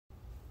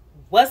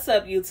What's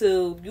up,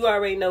 YouTube? You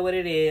already know what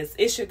it is.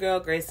 It's your girl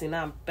Gracie, and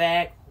I'm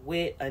back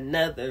with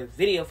another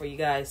video for you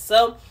guys.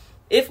 So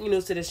if you're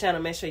new to this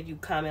channel, make sure you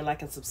comment,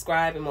 like, and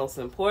subscribe, and most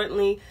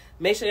importantly,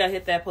 make sure y'all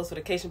hit that post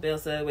notification bell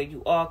so that way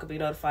you all can be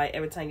notified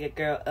every time your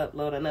girl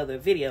upload another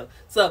video.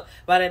 So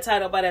by that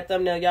title, by that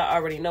thumbnail, y'all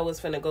already know what's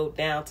finna go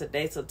down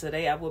today. So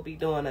today I will be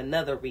doing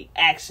another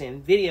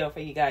reaction video for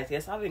you guys.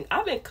 Yes, I've been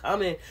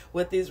coming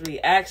with this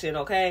reaction,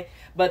 okay?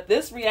 But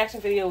this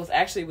reaction video was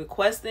actually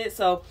requested,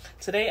 so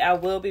today I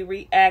will be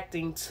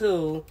reacting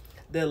to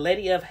the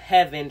Lady of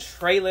Heaven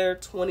trailer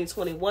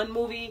 2021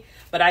 movie.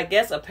 But I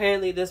guess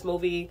apparently this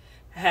movie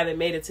haven't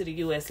made it to the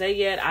USA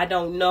yet. I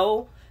don't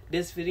know.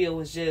 This video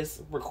was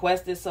just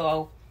requested,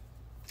 so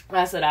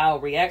I said I'll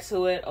react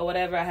to it or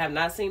whatever. I have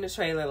not seen the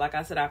trailer. Like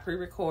I said, I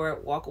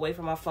pre-record, walk away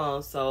from my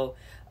phone. So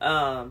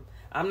I'm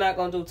not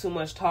going to do too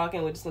much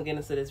talking. We're just going to get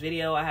into this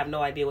video. I have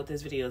no idea what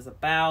this video is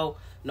about.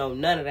 No,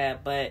 none of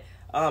that. But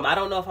I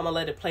don't know if I'm going to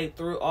let it play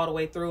through all the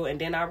way through and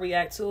then I'll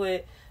react to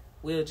it.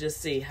 We'll just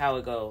see how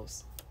it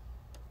goes.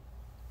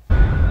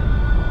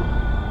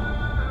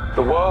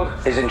 The world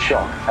is in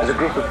shock as a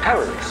group of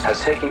terrorists has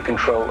taken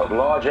control of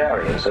large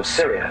areas of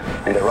Syria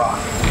and Iraq.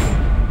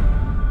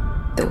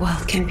 The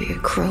world can be a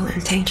cruel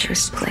and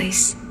dangerous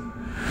place.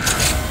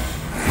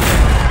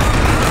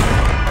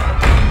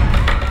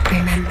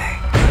 Remember,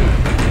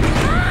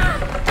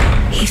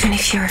 even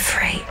if you're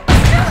afraid,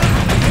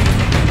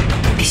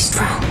 be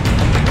strong.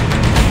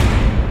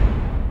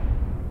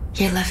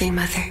 Your loving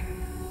mother,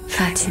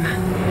 Fatima.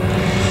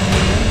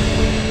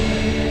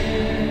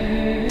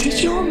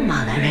 Did your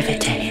mother ever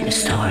tell you the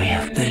story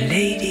of the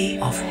Lady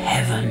of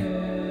Heaven?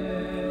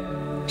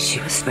 She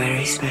was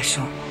very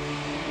special.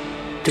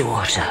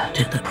 Daughter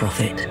to the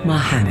Prophet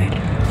Muhammad.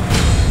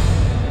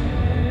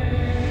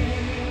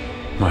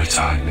 My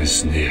time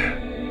is near.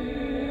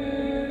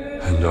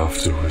 And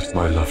afterward,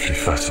 my lovely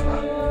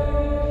Fatima,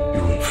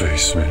 you will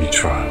face many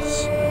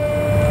trials.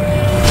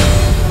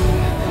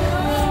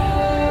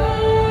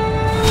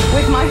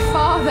 With my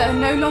father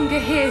no longer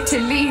here to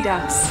lead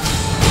us,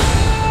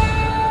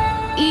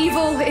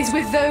 evil is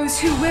with those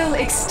who will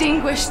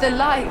extinguish the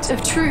light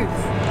of truth.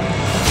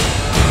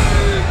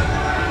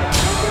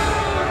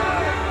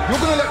 You're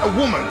gonna let a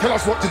woman tell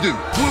us what to do?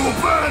 We will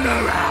burn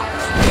her out!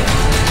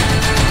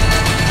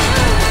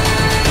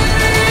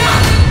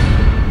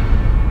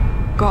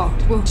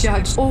 God will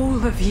judge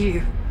all of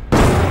you.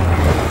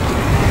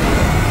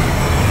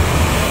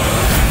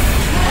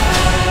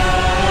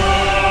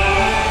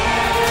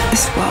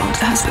 This world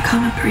has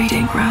become a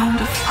breeding ground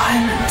of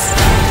violence.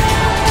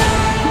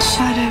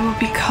 Shadow will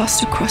be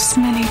cast across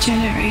many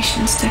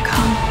generations to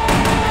come.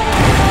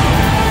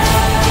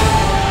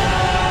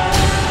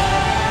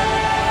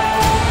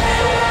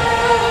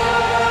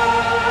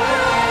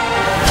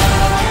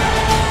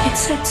 It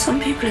said some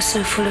people are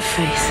so full of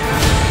faith,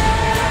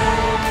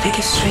 they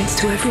give strength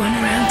to everyone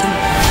around them.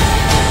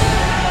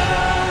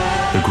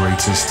 The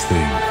greatest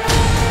thing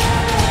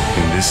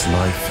in this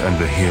life and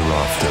the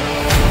hereafter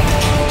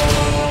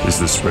is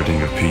the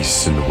spreading of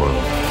peace in the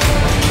world.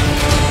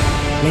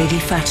 Lady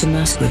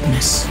Fatima's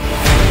goodness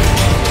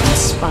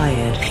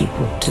inspired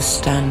people to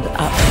stand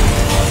up,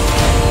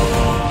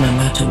 no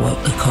matter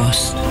what the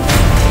cost.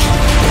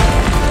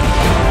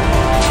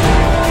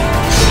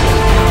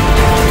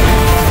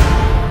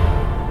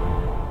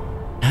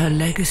 Her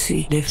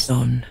legacy lives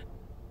on.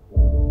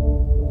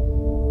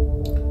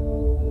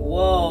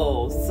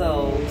 Whoa,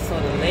 so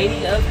the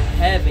Lady of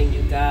Heaven,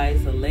 you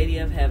guys, the Lady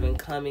of Heaven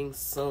coming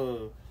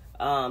soon.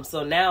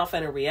 So now I'm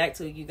finna react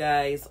to you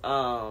guys.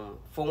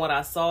 From what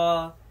I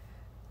saw,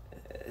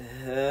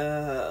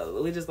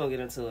 we're just gonna get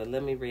into it.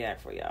 Let me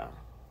react for y'all.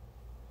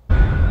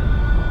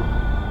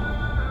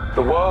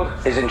 The world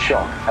is in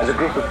shock as a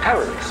group of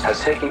terrorists has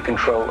taken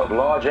control of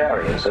large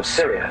areas of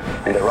Syria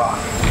and Iraq.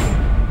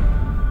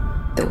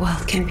 The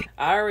world can be.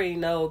 I already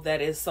know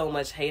that it's so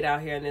much hate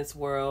out here in this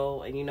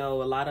world, and a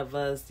lot of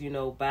us,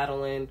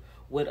 battling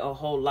with a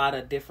whole lot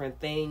of different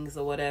things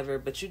or whatever,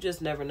 but you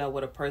just never know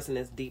what a person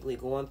is deeply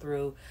going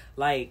through.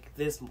 Like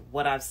this,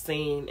 what I've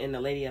seen in the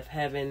Lady of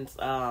Heavens,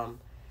 I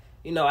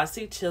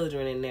see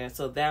children in there,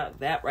 so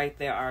that right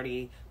there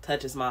already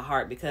touches my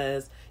heart,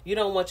 because you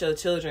don't want your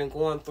children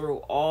going through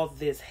all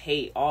this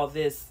hate, all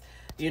this,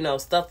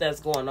 stuff that's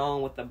going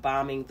on with the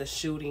bombing, the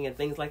shooting, and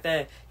things like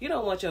that. You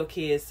don't want your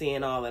kids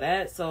seeing all of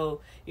that.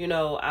 So,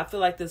 I feel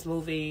like this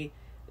movie,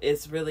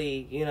 it's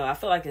really, I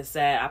feel like it's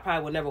sad. I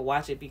probably would never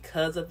watch it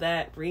because of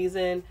that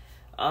reason.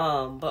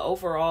 But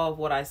overall,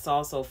 what I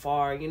saw so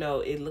far,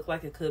 it looked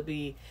like it could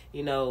be,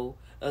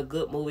 a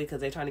good movie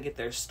because they're trying to get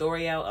their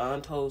story out,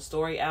 untold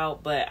story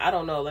out. But I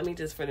don't know. Let me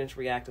just finish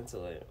reacting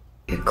to it.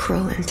 A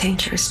cruel and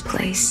dangerous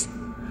place.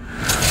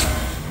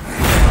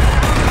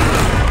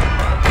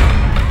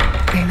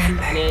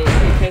 Remember. And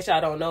in case y'all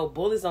don't know,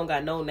 Bullets don't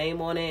got no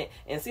name on it.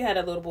 And see how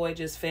that little boy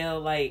just fell?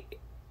 Like,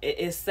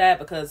 it's sad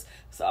because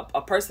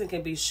a person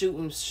can be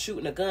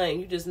shooting a gun.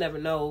 You just never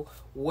know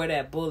where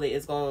that bullet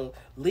is going to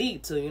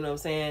lead to. You know what I'm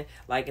saying?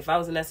 Like, if I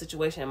was in that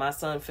situation and my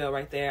son fell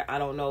right there, I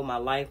don't know my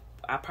life.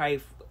 I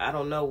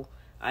don't know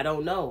I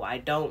don't know. I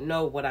don't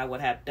know what I would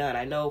have done.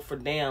 I know for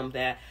damn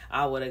that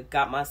I would have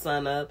got my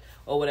son up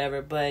or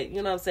whatever. But,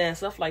 you know what I'm saying?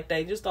 Stuff like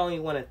that. You just don't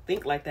even want to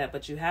think like that.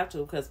 But you have to,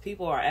 because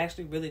people are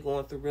actually really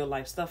going through real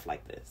life stuff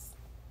like this.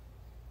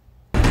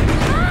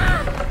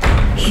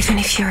 Even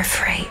if you're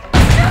afraid,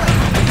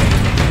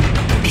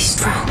 be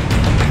strong.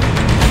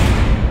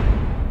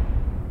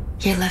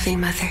 Your loving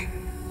mother,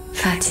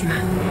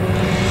 Fatima.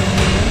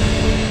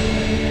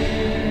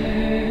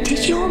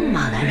 Did your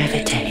mother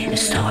ever tell you the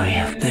story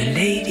of the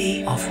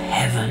Lady of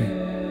Heaven?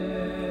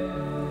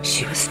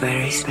 She was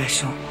very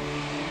special.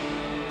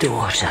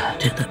 Daughter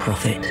to the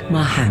Prophet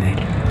Muhammad.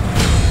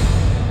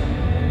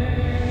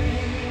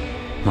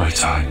 My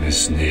time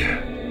is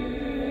near.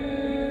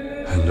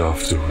 And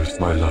afterward,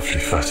 my lovely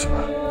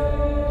Fatima,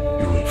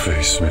 you will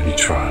face many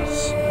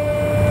trials.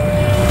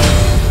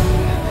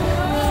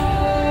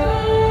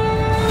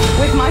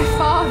 With my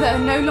father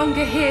no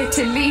longer here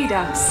to lead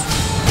us,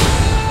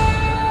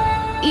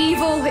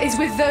 evil is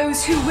with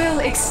those who will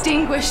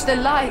extinguish the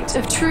light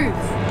of truth.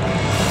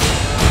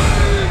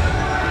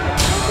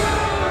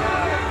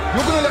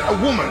 You're gonna let a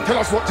woman tell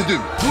us what to do?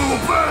 We will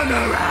burn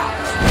her out!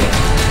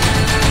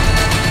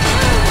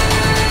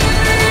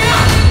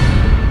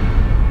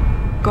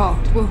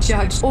 God will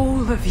judge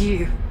all of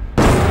you.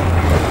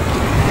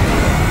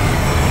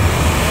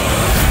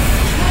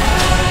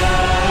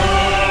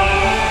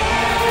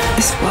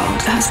 This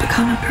world has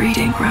become a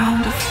breeding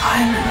ground of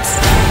violence.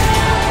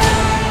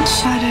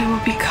 Shadow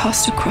will be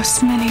cast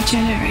across many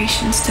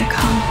generations to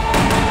come.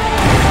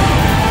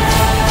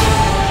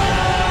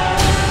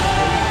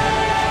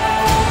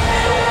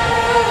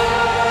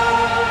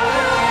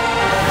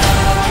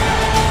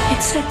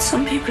 It said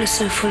some people are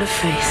so full of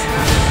faith.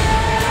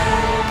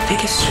 They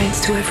give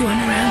strength to everyone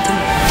around them.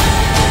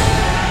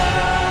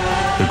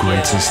 The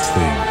greatest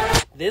thing.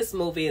 This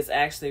movie is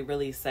actually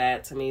really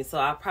sad to me, so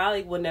I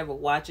probably would never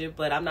watch it.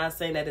 But I'm not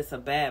saying that it's a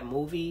bad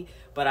movie,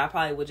 but I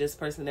probably would just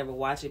personally never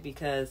watch it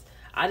because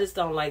I just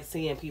don't like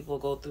seeing people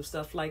go through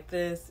stuff like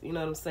this. You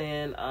know what I'm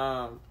saying?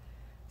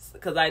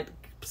 Because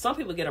some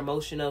people get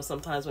emotional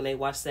sometimes when they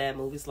watch sad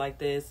movies like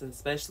this, and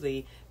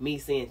especially me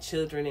seeing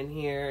children in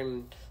here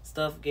and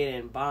stuff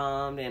getting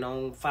bombed and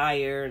on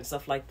fire and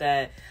stuff like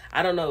that.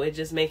 I don't know, it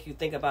just makes you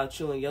think about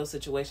you and your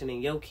situation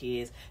and your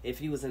kids.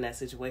 If you was in that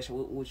situation,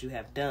 what would you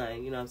have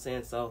done? You know what I'm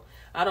saying? So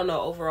I don't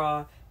know,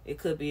 overall it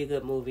could be a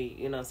good movie,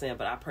 you know what I'm saying,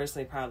 but I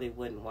personally probably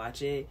wouldn't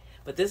watch it.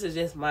 But this is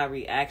just my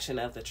reaction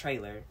of the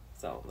trailer,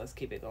 so let's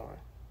keep it going.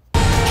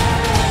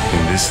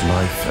 In this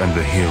life and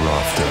the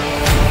hereafter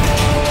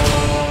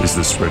is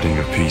the spreading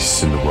of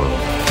peace in the world.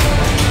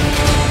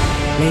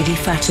 Lady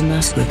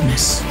Fatima's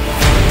goodness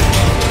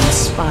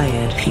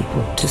inspired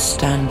people to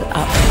stand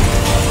up,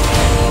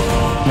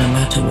 no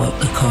matter what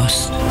the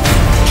cost.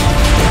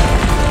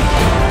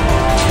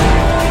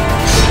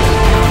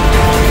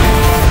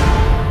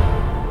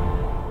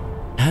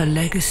 Her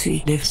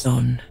legacy lives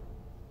on.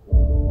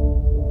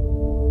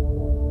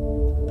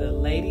 The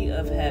Lady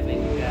of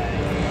Heaven, you guys.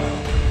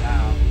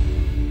 Wow.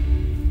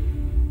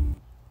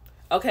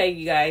 Okay,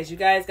 you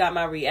guys got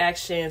my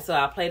reaction. So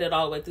I played it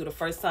all the way through the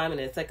first time, and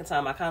then the second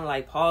time I kind of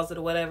like paused it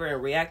or whatever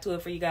and react to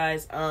it for you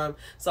guys.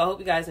 So I hope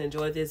you guys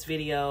enjoyed this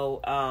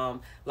video.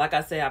 Like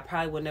I said, I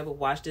probably would never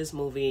watch this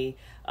movie.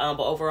 But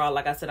overall,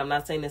 like I said, I'm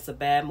not saying it's a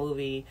bad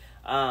movie.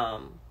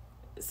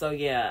 So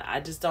yeah, I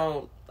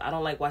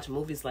don't like watching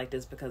movies like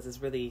this because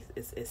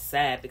it's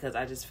sad, because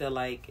I just feel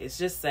like it's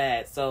just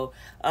sad. So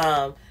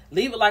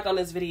leave a like on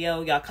this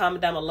video, y'all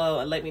comment down below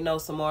and let me know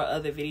some more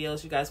other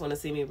videos you guys want to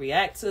see me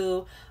react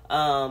to,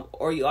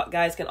 or you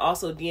guys can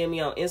also DM me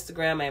on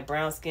Instagram at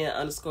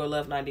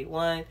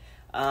brownskin_love91.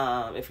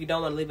 If you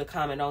don't want to leave a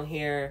comment on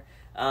here,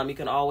 you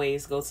can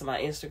always go to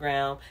my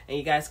Instagram, and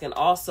you guys can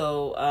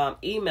also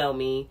email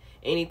me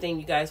anything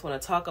you guys want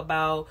to talk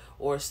about,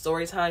 or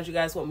story times you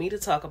guys want me to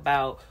talk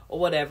about, or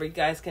whatever. You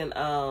guys can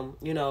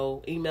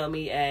email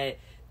me at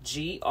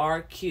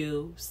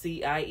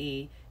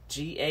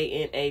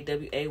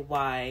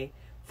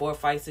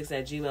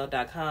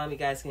grqcieganaWay456@gmail.com. You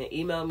guys can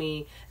email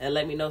me and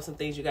let me know some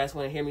things you guys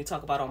want to hear me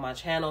talk about on my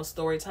channel,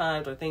 story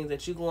times, or things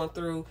that you're going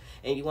through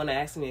and you want to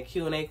ask me a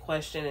Q&A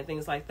question and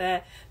things like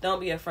that.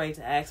 Don't be afraid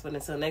to ask. But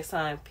until next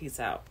time, peace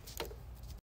out.